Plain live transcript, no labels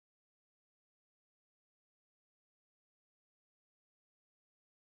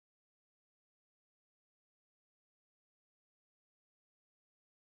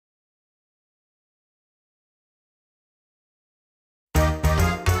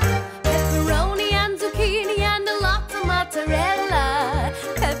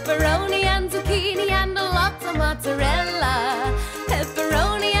mozzarella,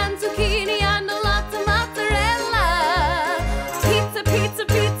 pepperoni and zucchini and lots of mozzarella. Pizza, pizza,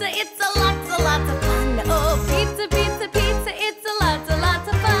 pizza, it's a lots of fun. Oh, pizza, pizza, pizza, it's a lots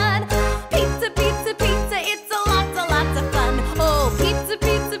of fun. Pizza, pizza, pizza, it's a lots of fun. Oh, pizza,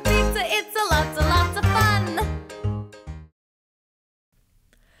 pizza, pizza, it's a lots of fun.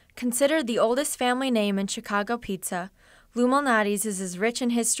 Considered the oldest family name in Chicago pizza, Lou Malnati's is as rich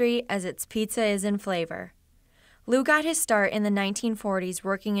in history as its pizza is in flavor. Lou got his start in the 1940s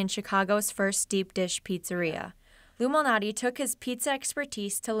working in Chicago's first deep dish pizzeria. Lou Malnati took his pizza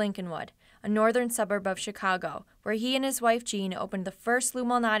expertise to Lincolnwood, a northern suburb of Chicago, where he and his wife Jean opened the first Lou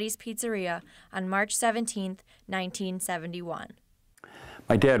Malnati's Pizzeria on March 17, 1971.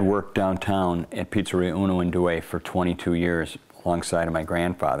 My dad worked downtown at Pizzeria Uno in Douai for 22 years alongside of my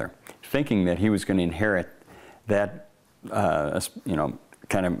grandfather, thinking that he was going to inherit that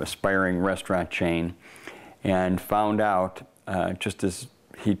kind of aspiring restaurant chain, and found out just as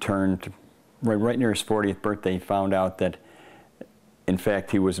he turned right near his 40th birthday, he found out that in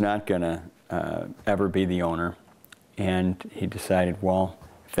fact he was not going to ever be the owner, and he decided, well,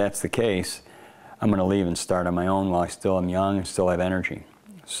 if that's the case, I'm going to leave and start on my own while I still am young and still have energy.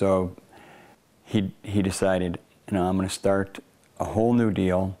 So he decided, you know, I'm going to start a whole new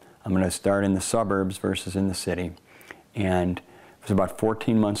deal. I'm going to start in the suburbs versus in the city. And it was about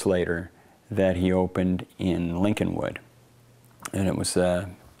 14 months later that he opened in Lincolnwood. And it was,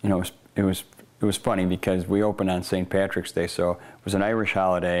 it was funny because we opened on St. Patrick's Day, so it was an Irish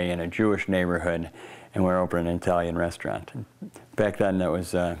holiday in a Jewish neighborhood, and we were opening an Italian restaurant. And back then, that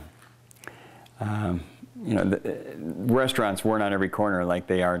was, restaurants weren't on every corner like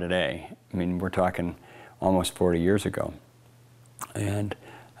they are today. I mean, we're talking almost 40 years ago. And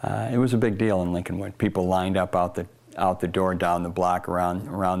it was a big deal in Lincolnwood. People lined up out the door, down the block,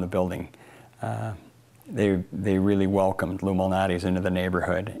 around the building. They really welcomed Lou Malnati's into the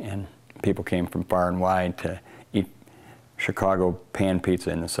neighborhood, and people came from far and wide to eat Chicago pan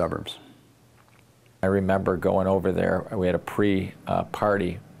pizza in the suburbs. I remember going over there. We had a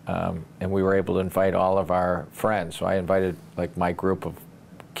pre-party, and we were able to invite all of our friends. So I invited like my group of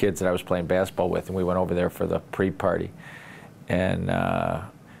kids that I was playing basketball with, and we went over there for the pre-party. And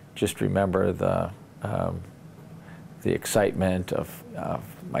just remember the excitement of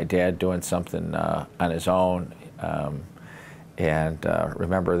my dad doing something on his own, and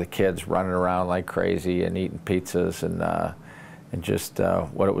remember the kids running around like crazy and eating pizzas, and just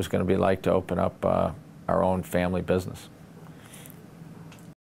what it was going to be like to open up our own family business.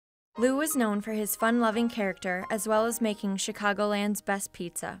 Lou was known for his fun-loving character as well as making Chicagoland's best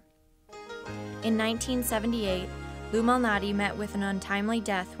pizza. In 1978, Lou Malnati met with an untimely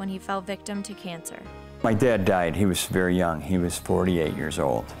death when he fell victim to cancer. My dad died. He was very young. He was 48 years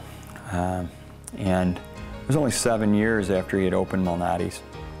old. And it was only 7 years after he had opened Malnati's.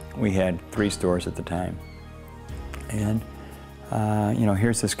 We had 3 stores at the time. And,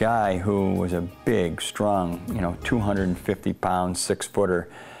 here's this guy who was a big, strong, 250-pound, 6-footer,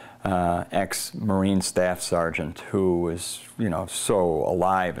 ex-Marine Staff Sergeant who was, so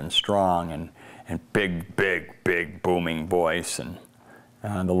alive and strong and big, booming voice, and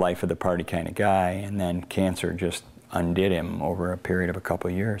the life of the party kind of guy. And then cancer just undid him over a period of a couple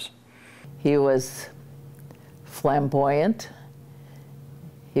of years. He was flamboyant.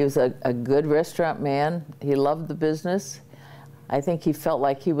 He was a good restaurant man. He loved the business. I think he felt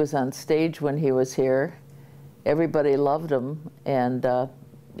like he was on stage when he was here. Everybody loved him, and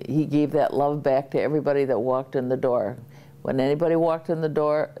he gave that love back to everybody that walked in the door. When anybody walked in the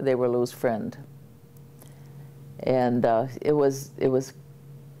door, they were Lou's friend. And it was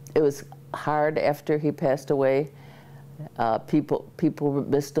hard after he passed away. People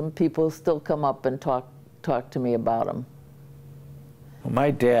missed him. People still come up and talk to me about him. Well, my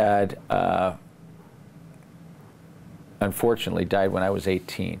dad unfortunately died when I was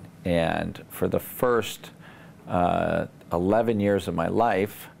 18, and for the first 11 years of my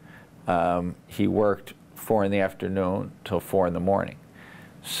life, he worked 4 in the afternoon till 4 in the morning.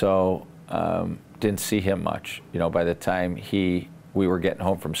 So didn't see him much. By the time we were getting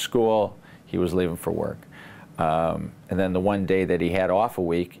home from school, he was leaving for work. And then the one day that he had off a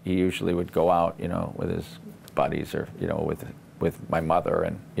week, he usually would go out, with his buddies or, with my mother,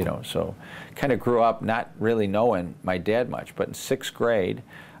 and, so kind of grew up not really knowing my dad much. But in 6th grade,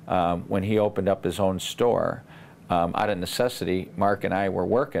 when he opened up his own store, out of necessity, Mark and I were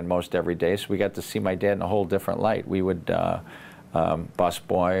working most every day, so we got to see my dad in a whole different light. We would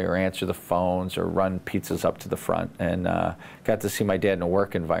busboy or answer the phones or run pizzas up to the front, and got to see my dad in a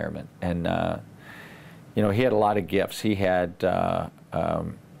work environment. And he had a lot of gifts. He had a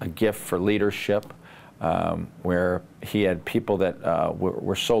gift for leadership, where he had people that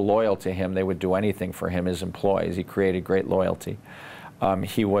were so loyal to him, they would do anything for him, his employees. He created great loyalty.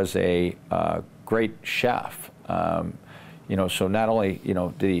 He was a great chef. You know, so not only, you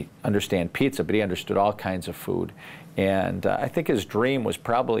know, did he understand pizza, but he understood all kinds of food. And I think his dream was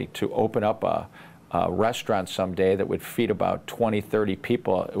probably to open up a restaurant someday that would feed about 20, 30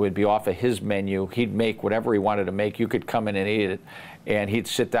 people. It would be off of his menu. He'd make whatever he wanted to make. You could come in and eat it, and he'd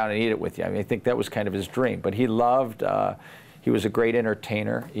sit down and eat it with you. I mean, I think that was kind of his dream. But he loved, he was a great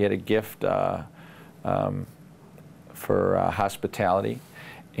entertainer. He had a gift for hospitality,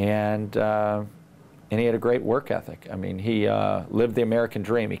 and he had a great work ethic. I mean, he lived the American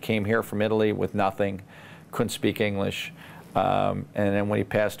dream. He came here from Italy with nothing, couldn't speak English. And then when he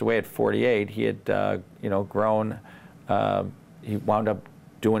passed away at 48, he had, you know, grown. He wound up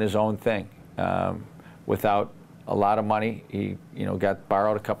doing his own thing without a lot of money. He, you know,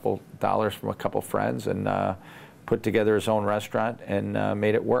 borrowed a couple dollars from a couple friends and put together his own restaurant and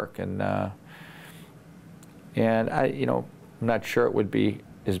made it work. And I, you know, I'm not sure it would be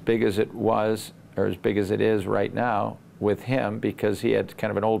as big as it was or as big as it is right now with him, because he had kind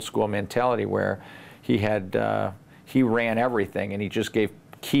of an old school mentality where he had. He ran everything, and he just gave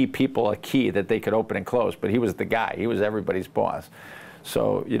people a key that they could open and close, but he was the guy. He was everybody's boss.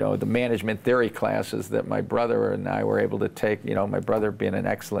 So, you know, the management theory classes that my brother and I were able to take, you know, my brother being an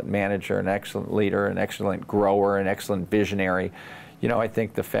excellent manager, an excellent leader, an excellent grower, an excellent visionary, you know, I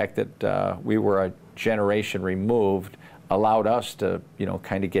think the fact that we were a generation removed allowed us to, you know,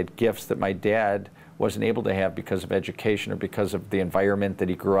 kind of get gifts that my dad wasn't able to have because of education or because of the environment that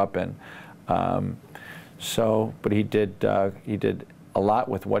he grew up in. But he did a lot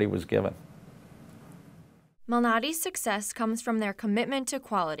with what he was given. Malnati's success comes from their commitment to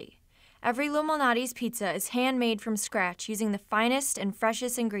quality. Every Lou Malnati's pizza is handmade from scratch using the finest and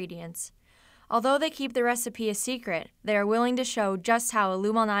freshest ingredients. Although they keep the recipe a secret, they are willing to show just how a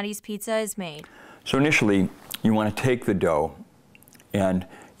Lou Malnati's pizza is made. So initially, you want to take the dough, and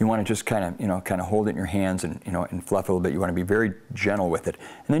you want to just kind of hold it in your hands and, you know, and fluff it a little bit. You want to be very gentle with it,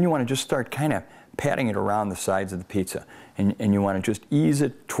 and then you want to just start kind of patting it around the sides of the pizza, and you want to just ease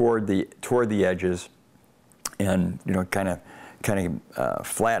it toward the edges, and, you know, kind of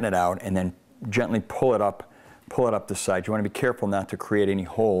flatten it out, and then gently pull it up the sides. You want to be careful not to create any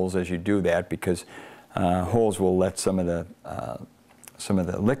holes as you do that, because holes will let some of the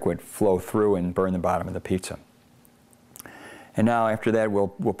liquid flow through and burn the bottom of the pizza. And now after that, we'll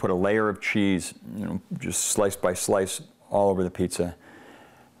put a layer of cheese, you know, just slice by slice all over the pizza.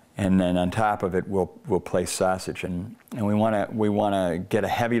 And then on top of it, we'll place sausage, and we want to get a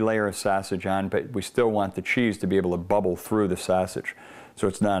heavy layer of sausage on, but we still want the cheese to be able to bubble through the sausage, so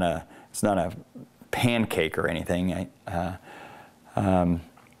it's not a pancake or anything. And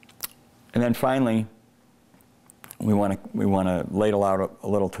then finally, we want to ladle out a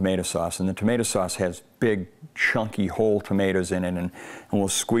little tomato sauce, and the tomato sauce has big, chunky, whole tomatoes in it, and we'll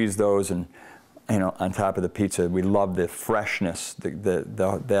squeeze those and, you know, on top of the pizza. We love the freshness.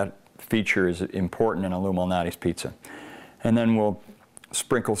 That feature is important in a Lou Malnati's pizza. And then we'll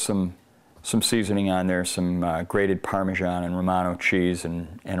sprinkle some seasoning on there, some grated Parmesan and Romano cheese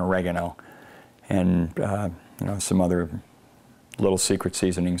and oregano, and you know, some other little secret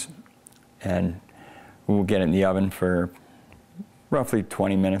seasonings. And we'll get it in the oven for roughly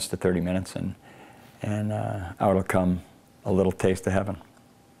 20 minutes to 30 minutes, and out will come a little taste of heaven.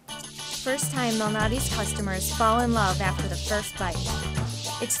 First-time Malnati's customers fall in love after the first bite.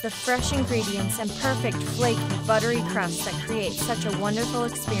 It's the fresh ingredients and perfect flaky, buttery crust that create such a wonderful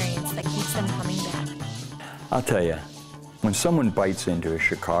experience that keeps them coming back. I'll tell you, when someone bites into a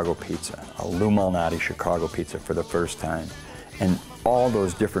Chicago pizza, a Lou Malnati Chicago pizza for the first time, and all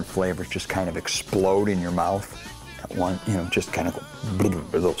those different flavors just kind of explode in your mouth at one, you know, just kind of a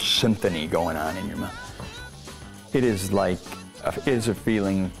little symphony going on in your mouth. It is like, it is a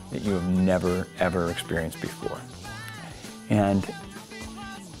feeling that you have never, ever experienced before. And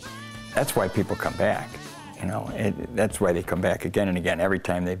that's why people come back, you know. That's why they come back again and again every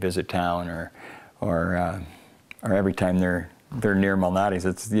time they visit town, or every time they're near Malnati's.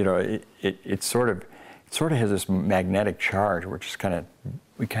 It's, you know, it sort of has this magnetic charge where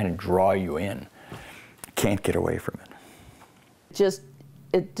we kind of draw you in. Can't get away from it.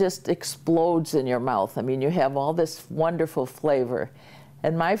 It just explodes in your mouth. I mean, you have all this wonderful flavor.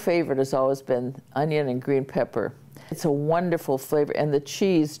 And my favorite has always been onion and green pepper. It's a wonderful flavor, and the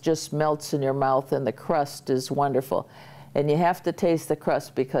cheese just melts in your mouth, and the crust is wonderful. And you have to taste the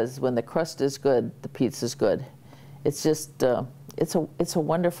crust, because when the crust is good, the pizza's good. It's just, it's a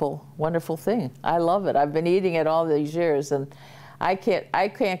wonderful, wonderful thing. I love it. I've been eating it all these years, and I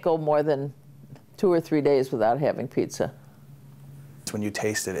can't go more than 2 or 3 days without having pizza. When you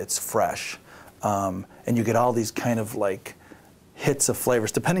taste it, it's fresh. And you get all these kind of like hits of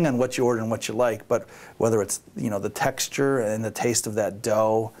flavors, depending on what you order and what you like, but whether it's, you know, the texture and the taste of that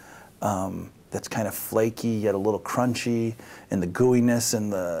dough, that's kind of flaky yet a little crunchy, and the gooiness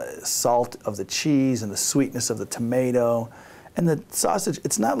and the salt of the cheese and the sweetness of the tomato. And the sausage,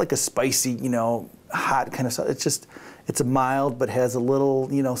 it's not like a spicy, you know, hot kind of sauce. It's just, it's a mild but has a little,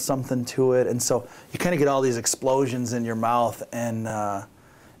 you know, something to it. And so you kind of get all these explosions in your mouth.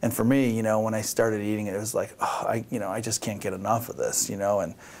 And for me, you know, when I started eating it, it was like, oh, I just can't get enough of this, you know,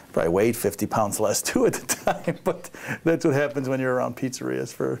 and probably weighed 50 pounds less too at the time. But that's what happens when you're around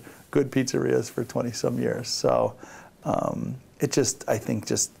pizzerias, for good pizzerias for 20-some years. So it just, I think,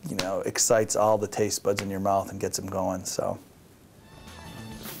 just, you know, excites all the taste buds in your mouth and gets them going. So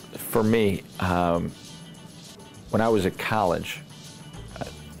for me, when I was at college,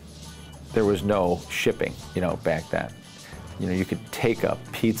 there was no shipping, you know, back then. You know, you could take a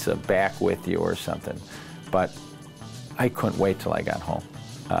pizza back with you or something, but I couldn't wait till I got home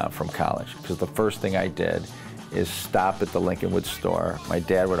from college, because the first thing I did is stop at the Lincolnwood store. My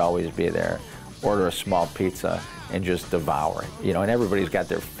dad would always be there, order a small pizza, and just devour it. You know, and everybody's got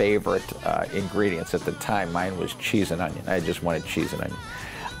their favorite ingredients. At the time, mine was cheese and onion. I just wanted cheese and onion.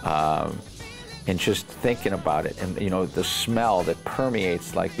 And just thinking about it, and you know, the smell that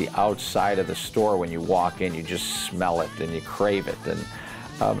permeates like the outside of the store when you walk in, you just smell it and you crave it,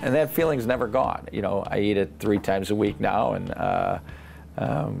 and that feeling's never gone. You know, I eat it 3 times a week now, and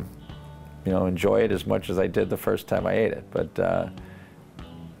you know, enjoy it as much as I did the first time I ate it. But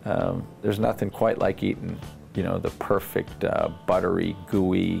there's nothing quite like eating, you know, the perfect buttery,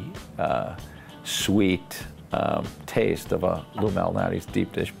 gooey, sweet taste of a Lou Malnati's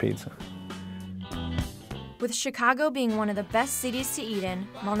deep dish pizza. With Chicago being one of the best cities to eat in,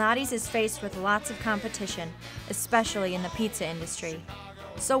 Malnati's is faced with lots of competition, especially in the pizza industry.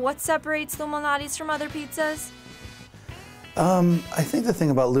 So what separates Lou Malnati's from other pizzas? I think the thing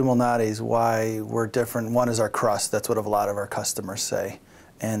about Lou Malnati's, why we're different, one is our crust. That's what a lot of our customers say.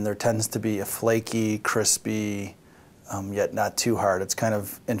 And there tends to be a flaky, crispy, yet not too hard. It's kind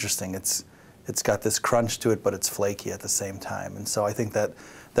of interesting. It's got this crunch to it, but it's flaky at the same time. And so I think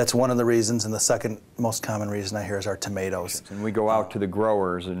that's one of the reasons, and the second most common reason I hear is our tomatoes. And we go out to the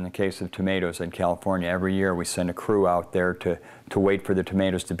growers, in the case of tomatoes in California, every year we send a crew out there to wait for the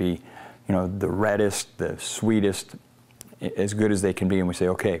tomatoes to be, you know, the reddest, the sweetest, as good as they can be, and we say,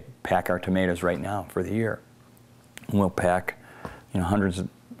 okay, pack our tomatoes right now for the year. And we'll pack, you know, hundreds of,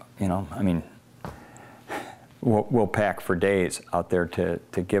 you know, I mean, we'll pack for days out there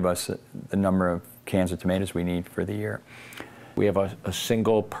to give us the number of cans of tomatoes we need for the year. We have a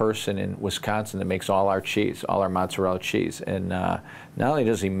single person in Wisconsin that makes all our cheese, all our mozzarella cheese. And not only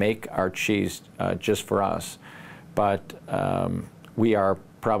does he make our cheese just for us, but we are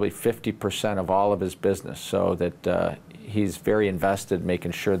probably 50% of all of his business, so that he's very invested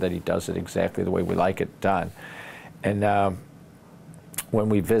making sure that he does it exactly the way we like it done. And when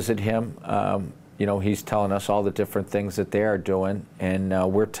we visit him, you know, he's telling us all the different things that they are doing, and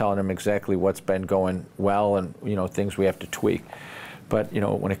we're telling him exactly what's been going well and, you know, things we have to tweak. But, you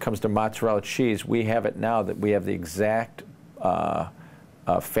know, when it comes to mozzarella cheese, we have it now that we have the exact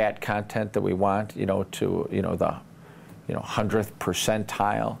fat content that we want, you know, to, you know, the, you know, 100th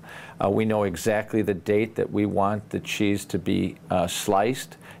percentile. We know exactly the date that we want the cheese to be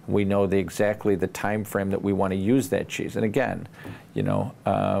sliced. We know exactly the time frame that we want to use that cheese. And again, you know,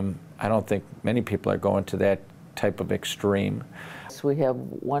 I don't think many people are going to that type of extreme. So we have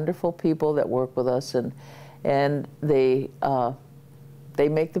wonderful people that work with us, and they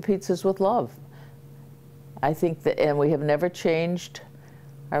make the pizzas with love. I think that, and we have never changed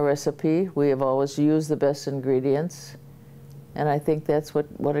our recipe. We have always used the best ingredients, and I think that's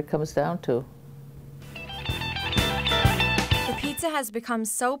what it comes down to. The pizza has become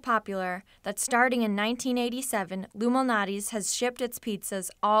so popular that starting in 1987, Lou Malnati's has shipped its pizzas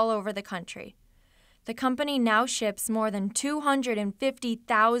all over the country. The company now ships more than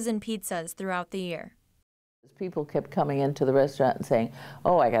 250,000 pizzas throughout the year. People kept coming into the restaurant and saying,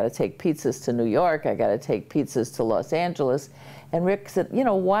 oh, I got to take pizzas to New York, I got to take pizzas to Los Angeles. And Rick said, you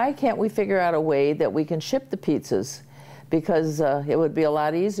know, why can't we figure out a way that we can ship the pizzas? Because it would be a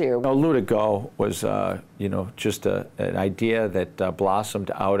lot easier. You know, Lou to Go was, you know, just an idea that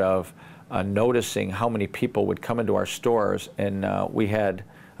blossomed out of noticing how many people would come into our stores, and we had,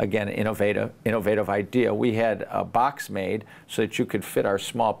 again, an innovative idea. We had a box made so that you could fit our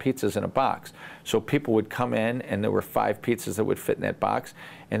small pizzas in a box. So people would come in, and there were 5 pizzas that would fit in that box,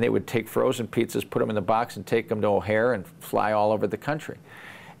 and they would take frozen pizzas, put them in the box, and take them to O'Hare and fly all over the country.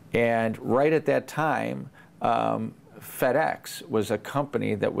 And right at that time, FedEx was a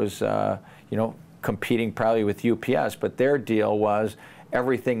company that was, you know, competing probably with UPS, but their deal was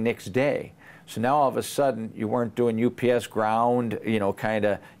everything next day. So now all of a sudden you weren't doing UPS ground, you know, kind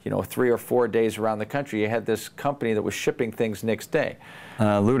of, you know, 3 or 4 days around the country. You had this company that was shipping things next day.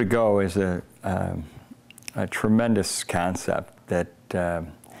 Lou2Go is a tremendous concept that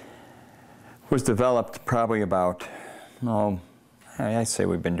was developed probably about, oh, I'd say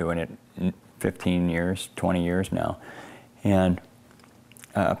we've been doing it 15 years, 20 years now. And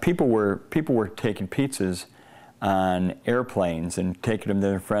people were taking pizzas on airplanes and taking them to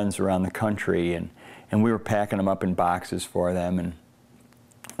their friends around the country, and we were packing them up in boxes for them,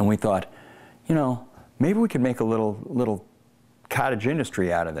 and we thought, you know, maybe we could make a little cottage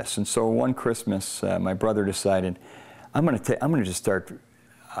industry out of this. And so one Christmas, my brother decided, I'm going to just start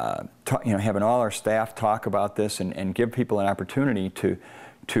you know, having all our staff talk about this and give people an opportunity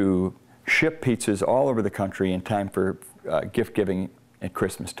to ship pizzas all over the country in time for gift giving at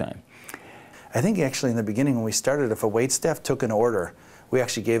Christmas time. I think actually in the beginning when we started, if a waitstaff took an order, we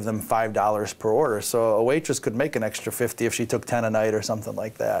actually gave them $5 per order. So a waitress could make an extra 50 if she took 10 a night or something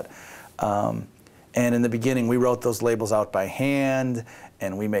like that. And in the beginning, we wrote those labels out by hand,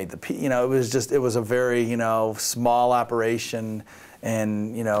 and we made the, you know, it was a very, you know, small operation,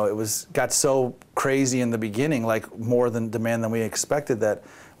 and, you know, got so crazy in the beginning, like more demand than we expected, that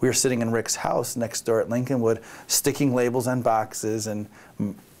we were sitting in Rick's house next door at Lincolnwood, sticking labels on boxes, and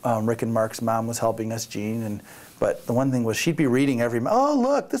Rick and Mark's mom was helping us, Jean, but the one thing was she'd be reading oh,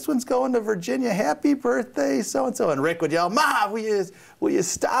 look, this one's going to Virginia, happy birthday, so-and-so, and Rick would yell, Ma, will you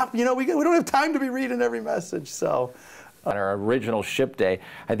stop? You know, we don't have time to be reading every message, so. On our original ship day,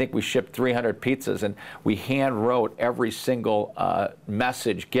 I think we shipped 300 pizzas, and we hand wrote every single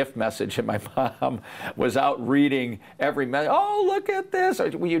gift message, and my mom was out reading every message. Oh, look at this!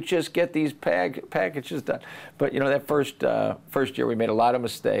 Or, will you just get these packages done? But you know, that first year we made a lot of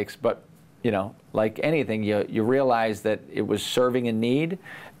mistakes, but you know, like anything, you realize that it was serving a need,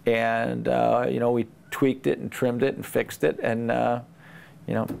 and you know, we tweaked it and trimmed it and fixed it, and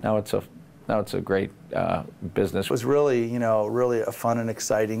you know, now it's a great business. It was really, you know, really a fun and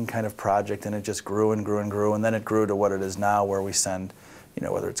exciting kind of project, and it just grew and grew and grew, and then it grew to what it is now, where we send, you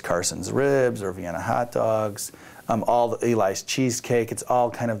know, whether it's Carson's ribs or Vienna hot dogs, all the Eli's cheesecake. It's all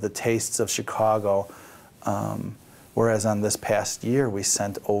kind of the tastes of Chicago. Whereas on this past year, we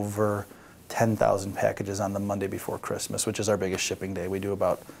sent over 10,000 packages on the Monday before Christmas, which is our biggest shipping day. We do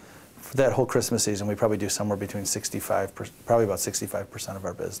about, for that whole Christmas season, we probably do somewhere between probably about 65% of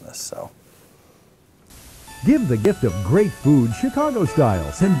our business. So. Give the gift of great food, Chicago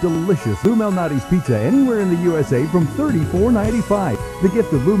style. Send delicious Lou Malnati's pizza anywhere in the USA from $34.95. The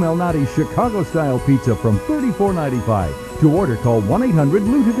gift of Lou Malnati's Chicago style pizza from $34.95. To order, call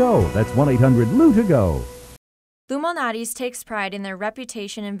 1-800-LOU2GO. That's 1-800-LOU2GO. Lou Malnati's takes pride in their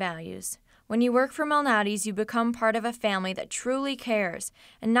reputation and values. When you work for Malnati's, you become part of a family that truly cares,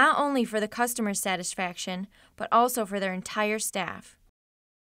 and not only for the customer satisfaction, but also for their entire staff.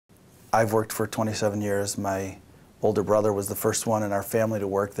 I've worked for 27 years. My older brother was the first one in our family to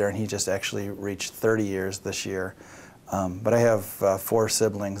work there, and he just actually reached 30 years this year. But I have 4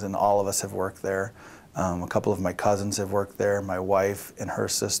 siblings, and all of us have worked there. A couple of my cousins have worked there. My wife and her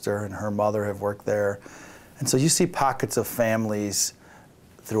sister and her mother have worked there. And so you see pockets of families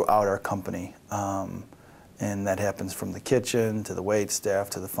throughout our company. And that happens from the kitchen to the wait staff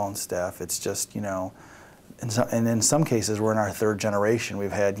to the phone staff. It's just, you know, and in some cases, we're in our 3rd generation.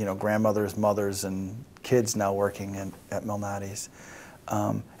 We've had, you know, grandmothers, mothers, and kids now working at Malnati's.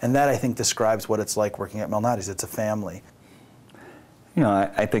 And that, I think, describes what it's like working at Malnati's. It's a family. You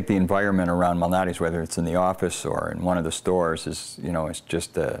know, I think the environment around Malnati's, whether it's in the office or in one of the stores, is, you know, it's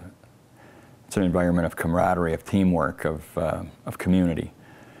just it's an environment of camaraderie, of teamwork, of community.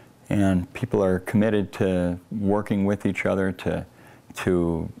 And people are committed to working with each other, to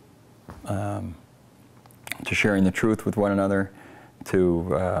sharing the truth with one another,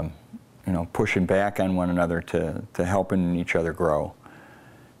 to you know, pushing back on one another, to helping each other grow.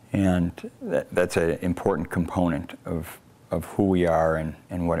 And that's an important component of who we are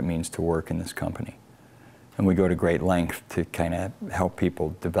and what it means to work in this company. And we go to great length to kind of help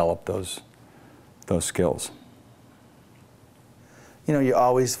people develop those skills. You know, you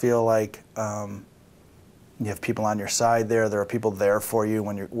always feel like you have people on your side there. There are people there for you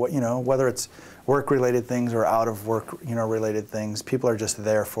when you're, you know, whether it's work-related things or out of work, you know, related things. People are just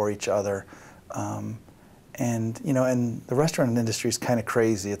there for each other. And, you know, and the restaurant industry is kind of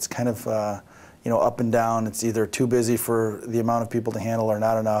crazy. It's kind of, you know, up and down. It's either too busy for the amount of people to handle or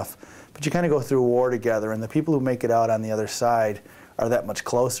not enough. But you kind of go through a war together, and the people who make it out on the other side are that much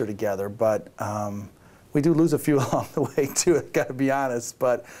closer together. But we do lose a few along the way too, I've got to be honest.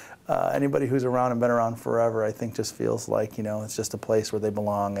 But anybody who's around and been around forever, I think just feels like, you know, it's just a place where they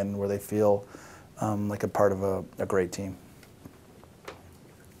belong and where they feel like a part of a great team.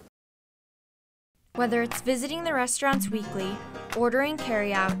 Whether it's visiting the restaurants weekly, ordering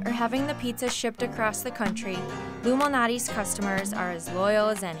carryout, or having the pizza shipped across the country, Lou Malnati's customers are as loyal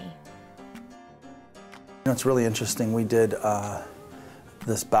as any. You know, it's really interesting. We did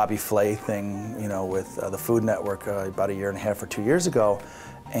this Bobby Flay thing, you know, with the Food Network about a year and a half or 2 years ago,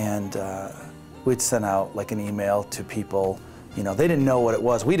 and we'd sent out like an email to people. You know, they didn't know what it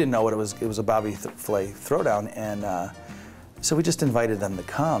was. We didn't know what it was. It was a Bobby Flay throwdown, and so we just invited them to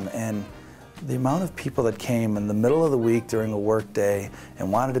come. And the amount of people that came in the middle of the week during a work day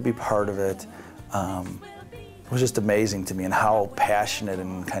and wanted to be part of it was just amazing to me, and how passionate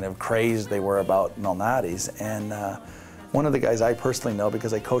and kind of crazed they were about Malnati's. And one of the guys I personally know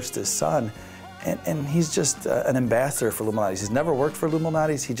because I coached his son, and he's just an ambassador for Lou Malnati's. He's never worked for Lou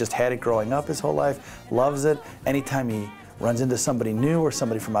Malnati's. He just had it growing up his whole life, loves it. Anytime he runs into somebody new or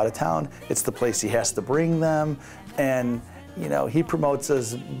somebody from out of town, it's the place he has to bring them. And you know, he promotes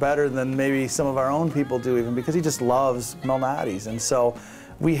us better than maybe some of our own people do, even because he just loves Malnati's. And so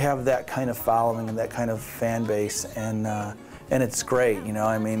we have that kind of following and that kind of fan base, and it's great, you know.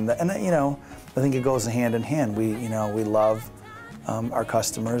 I mean, and you know, I think it goes hand in hand. We love our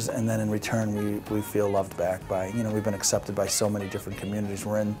customers, and then in return we feel loved back by, you know, we've been accepted by so many different communities.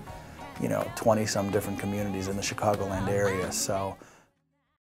 We're in, you know, 20-some different communities in the Chicagoland area. So.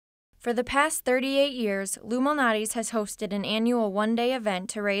 For the past 38 years, Lou Malnati's has hosted an annual one-day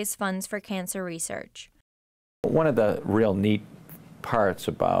event to raise funds for cancer research. One of the real neat parts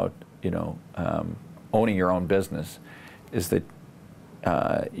about, you know, owning your own business is that,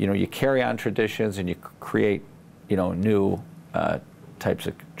 you know, you carry on traditions and you create, you know, new types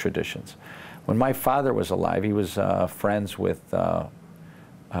of traditions. When my father was alive, he was friends with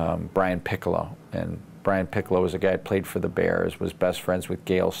Brian Piccolo, and Brian Piccolo was a guy who played for the Bears, was best friends with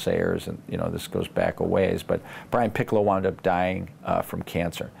Gale Sayers, and you know, this goes back a ways, but Brian Piccolo wound up dying from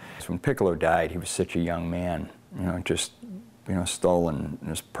cancer. So when Piccolo died, he was such a young man, you know, just, you know, stolen,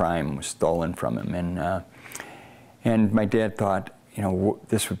 his prime was stolen from him. And my dad thought, you know,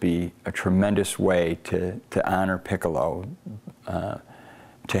 this would be a tremendous way to honor Piccolo,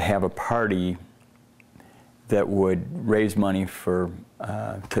 to have a party that would raise money for,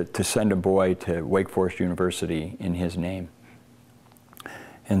 to send a boy to Wake Forest University in his name.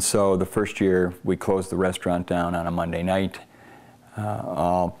 And so the first year we closed the restaurant down on a Monday night,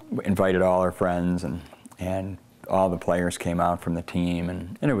 invited all our friends, and all the players came out from the team,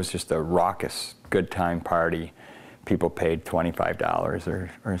 and it was just a raucous, good time party. People paid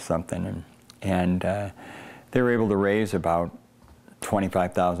 $25 or something, and they were able to raise about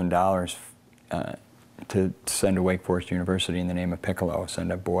 $25,000 to send to Wake Forest University in the name of Piccolo,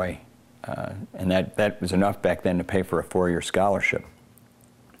 send a boy. And that was enough back then to pay for a 4-year scholarship.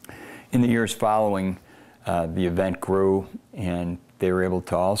 In the years following, the event grew, and they were able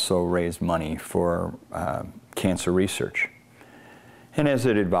to also raise money for cancer research. And as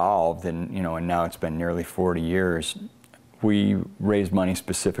it evolved, and you know, and now it's been nearly 40 years, we raise money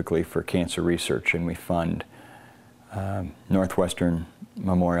specifically for cancer research, and we fund Northwestern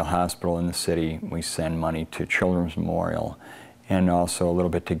Memorial Hospital in the city. We send money to Children's Memorial, and also a little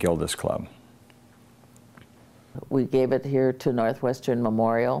bit to Gilda's Club. We gave it here to Northwestern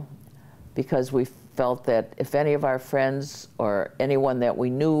Memorial because we felt that if any of our friends or anyone that we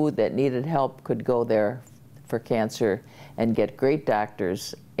knew that needed help could go there for cancer and get great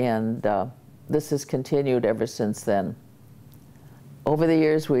doctors, and this has continued ever since then. Over the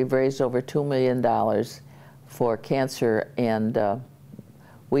years, we've raised over $2 million for cancer, and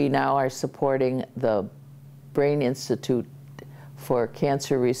we now are supporting the Brain Institute for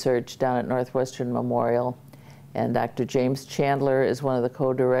Cancer Research down at Northwestern Memorial, and Dr. James Chandler is one of the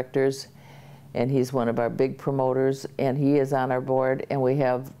co-directors, and he's one of our big promoters, and he is on our board, and we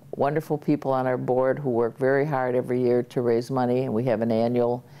have wonderful people on our board who work very hard every year to raise money, and we have an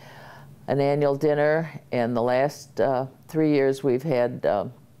annual dinner, and the last 3 years we've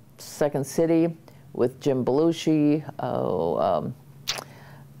had Second City with Jim Belushi,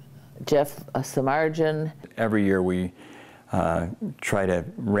 Jeff Samarjan. Every year we try to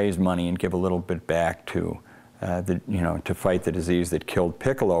raise money and give a little bit back to to fight the disease that killed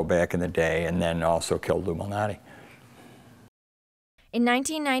Piccolo back in the day, and then also killed Lou Malnati. In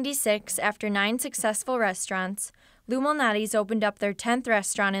 1996, after 9 successful restaurants, Lou Malnati's opened up their 10th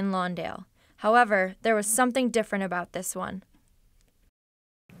restaurant in Lawndale. However, there was something different about this one.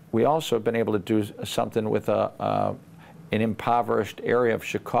 We also have been able to do something with an impoverished area of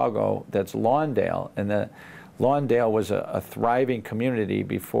Chicago that's Lawndale, and Lawndale was a thriving community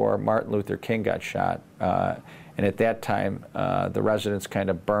before Martin Luther King got shot. And at that time, the residents kind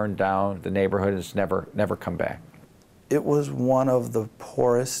of burned down. The neighborhood has never come back. It was one of the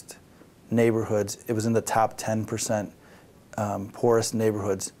poorest neighborhoods. It was in the top 10% poorest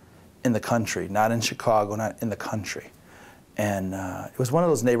neighborhoods in the country, not in Chicago, not in the country. And it was one of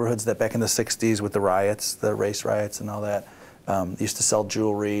those neighborhoods that back in the 60s with the riots, the race riots and all that, used to sell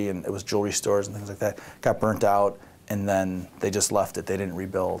jewelry, and it was jewelry stores and things like that, got burnt out, and then they just left it. They didn't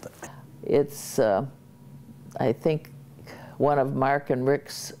rebuild. It's, I think, one of Mark and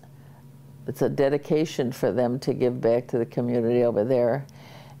Rick's, it's a dedication for them to give back to the community over there.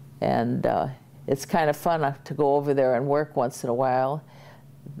 And it's kind of fun to go over there and work once in a while.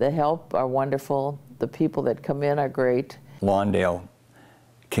 The help are wonderful. The people that come in are great. Lawndale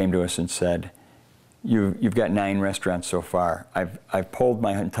came to us and said, You've got 9 restaurants so far. I've polled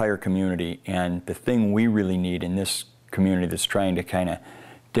my entire community, and the thing we really need in this community that's trying to kind of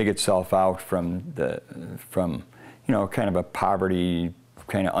dig itself out from you know, kind of a poverty,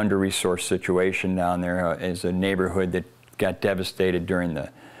 kind of under-resourced situation down there is a neighborhood that got devastated during the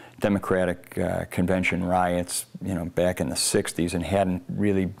Democratic Convention riots, you know, back in the 60s, and hadn't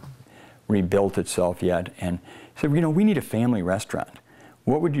really rebuilt itself yet. And said, you know, we need a family restaurant.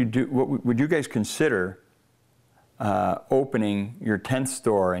 What would you do? What would you guys consider opening your 10th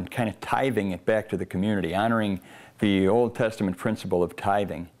store and kind of tithing it back to the community, honoring the Old Testament principle of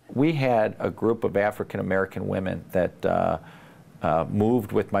tithing? We had a group of African-American women that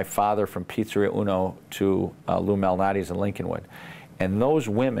moved with my father from Pizzeria Uno to Lou Malnati's in Lincolnwood. And those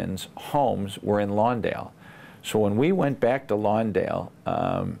women's homes were in Lawndale. So when we went back to Lawndale,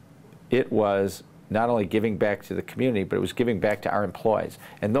 it was not only giving back to the community, but it was giving back to our employees.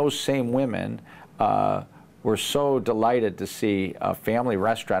 And those same women were so delighted to see a family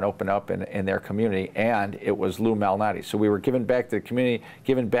restaurant open up in their community, and it was Lou Malnati. So we were giving back to the community,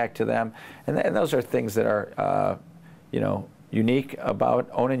 giving back to them. And those are things that are, you know, unique about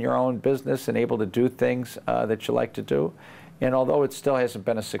owning your own business and able to do things that you like to do. And although it still hasn't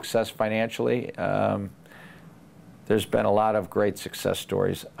been a success financially, there's been a lot of great success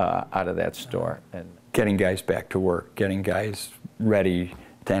stories out of that store. And getting guys back to work, getting guys ready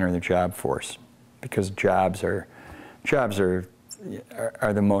to enter the job force, because jobs are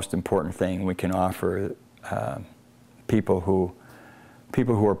the most important thing we can offer people who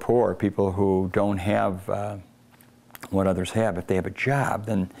are poor, people who don't have what others have. If they have a job,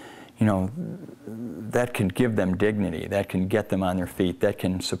 then, you know, that can give them dignity, that can get them on their feet, that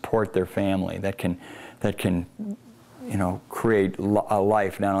can support their family, that can you know, create a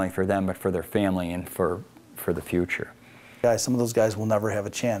life not only for them but for their family and for the future. Guys, some of those guys will never have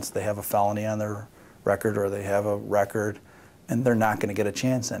a chance. They have a felony on their record, or they have a record, and they're not going to get a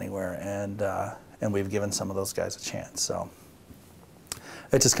chance anywhere. And we've given some of those guys a chance. So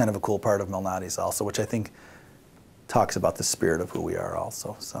it's just kind of a cool part of Malnati's also, which I think talks about the spirit of who we are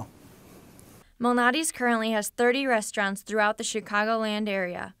also. So Malnati's currently has 30 restaurants throughout the Chicagoland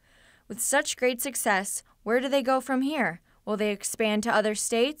area. With such great success, where do they go from here? Will they expand to other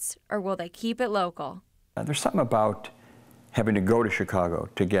states, or will they keep it local? There's something about having to go to Chicago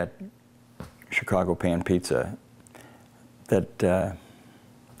to get Chicago pan pizza that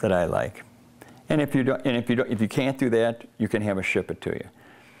I like. And if you can't do that, you can have us ship it to you.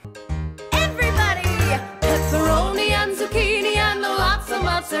 Everybody, pepperoni and zucchini and lots of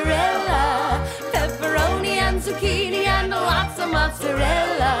mozzarella. Pepperoni and zucchini and lots of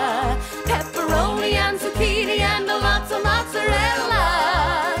mozzarella. Pepperoni and zucchini and lots of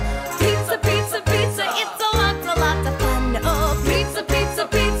mozzarella. Pizza, pizza, pizza, it's a lot of fun. Oh, pizza, pizza,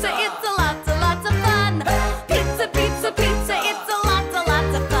 pizza, it's a lot of fun. Pizza, pizza, pizza, it's a lot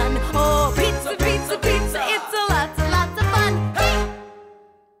of fun. Oh, pizza, pizza, pizza, it's a lot of fun. Hey!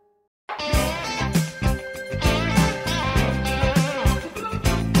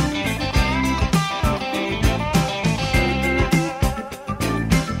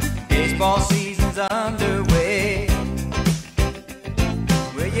 Baseball season's underway.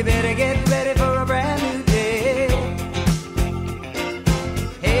 Well, you better get ready for a brand new day.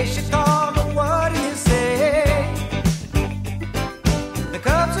 Hey, Chicago.